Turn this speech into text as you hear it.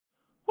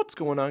What's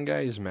going on,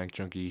 guys? Mac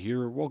Junkie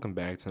here. Welcome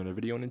back to another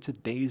video, and in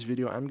today's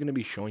video I'm going to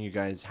be showing you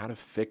guys how to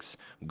fix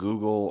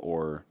Google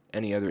or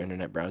any other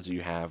internet browser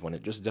you have when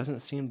it just doesn't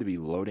seem to be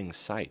loading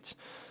sites.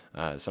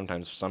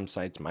 Sometimes some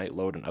sites might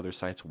load and other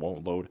sites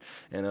won't load,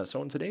 and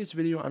so in today's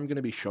video I'm going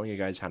to be showing you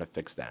guys how to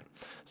fix that.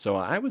 So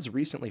I was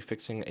recently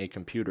fixing a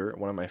computer,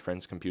 one of my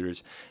friend's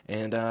computers,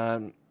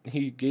 and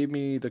he gave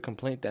me the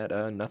complaint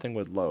that nothing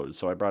would load.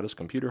 So I brought his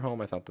computer home.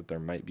 I thought that there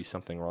might be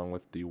something wrong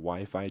with the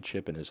Wi-Fi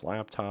chip in his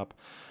laptop,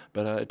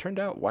 but it turned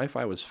out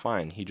Wi-Fi was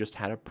fine. He just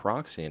had a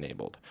proxy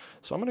enabled.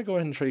 So I'm going to go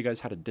ahead and show you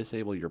guys how to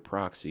disable your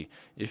proxy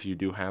if you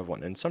do have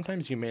one. And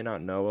sometimes you may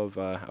not know of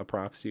a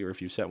proxy, or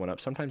if you set one up.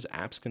 Sometimes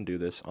apps can do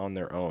this on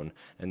their own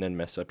and then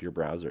mess up your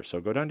browser. So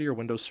go down to your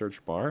Windows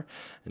search bar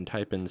and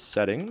type in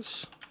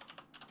settings,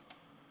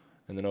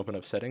 and then open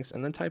up settings,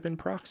 and then type in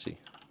proxy.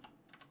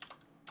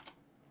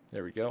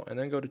 There we go, and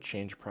then go to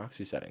change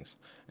proxy settings.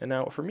 And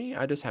now for me,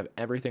 I just have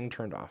everything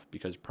turned off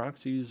because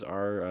proxies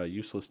are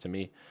useless to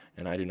me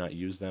and I do not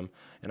use them.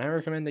 And I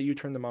recommend that you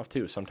turn them off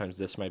too. Sometimes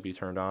this might be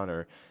turned on,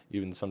 or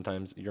even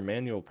sometimes your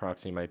manual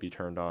proxy might be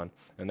turned on,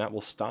 and that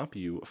will stop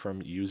you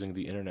from using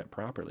the internet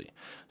properly.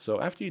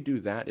 So after you do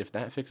that, if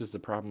that fixes the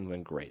problem,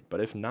 then great. But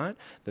if not,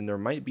 then there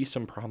might be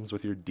some problems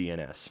with your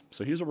DNS.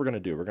 So here's what we're going to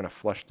do. We're going to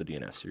flush the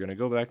DNS. You're going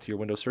to go back to your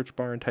Windows search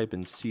bar and type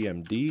in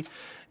CMD,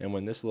 and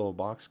when this little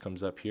box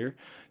comes up here,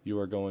 you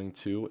are going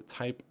to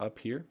type up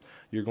here,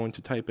 you're going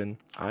to type in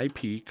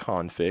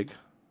ipconfig,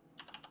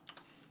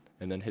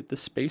 and then hit the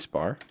space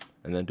bar,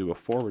 and then do a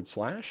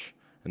 /,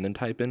 and then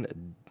type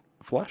in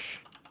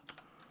flush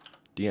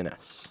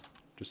DNS,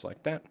 just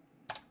like that.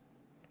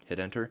 Hit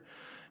enter,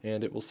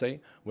 and it will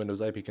say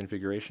Windows IP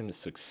configuration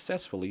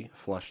successfully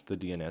flushed the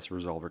DNS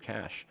resolver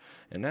cache.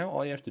 And now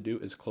all you have to do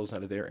is close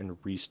out of there and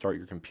restart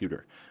your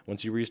computer.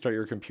 Once you restart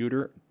your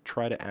computer,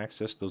 try to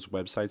access those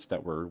websites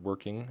that were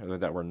working or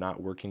that were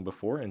not working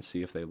before and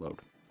see if they load.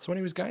 So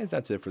anyways, guys,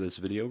 that's it for this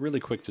video. Really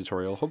quick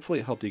tutorial. Hopefully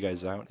it helped you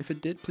guys out. If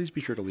it did, please be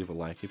sure to leave a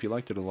like. If you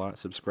liked it a lot,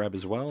 subscribe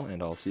as well,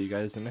 and I'll see you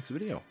guys in the next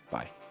video.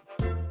 Bye.